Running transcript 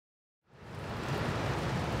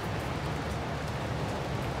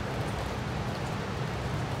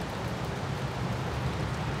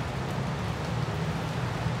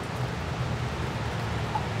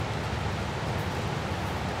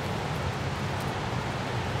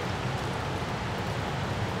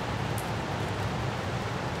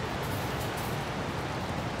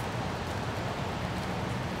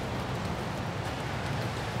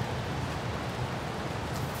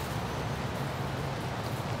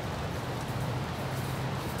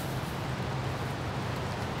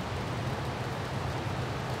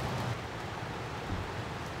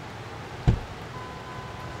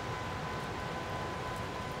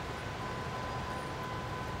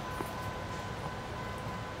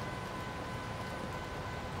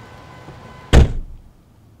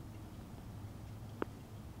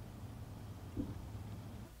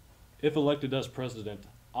If elected as president,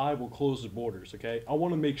 I will close the borders, okay? I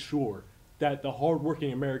want to make sure that the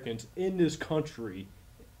hardworking Americans in this country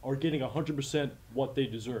are getting 100% what they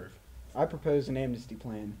deserve. I propose an amnesty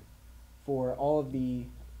plan for all of the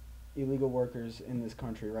illegal workers in this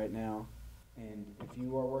country right now. And if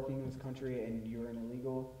you are working in this country and you're an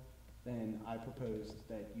illegal, then I propose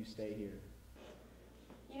that you stay here.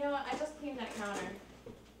 You know what? I just cleaned that counter.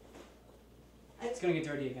 It's gonna get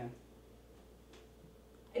dirty again.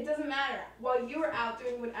 It doesn't matter. While you were out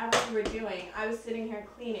doing whatever you were doing, I was sitting here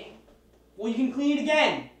cleaning. Well, you can clean it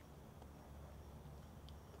again.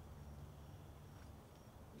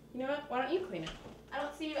 You know what? Why don't you clean it? I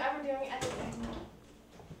don't see you ever doing anything.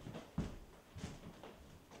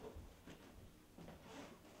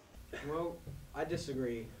 Well, I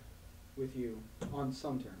disagree with you on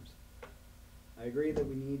some terms. I agree that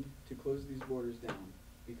we need to close these borders down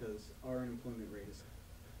because our unemployment rate is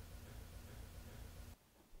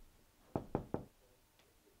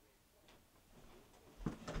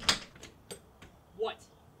What?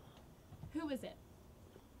 Who is it?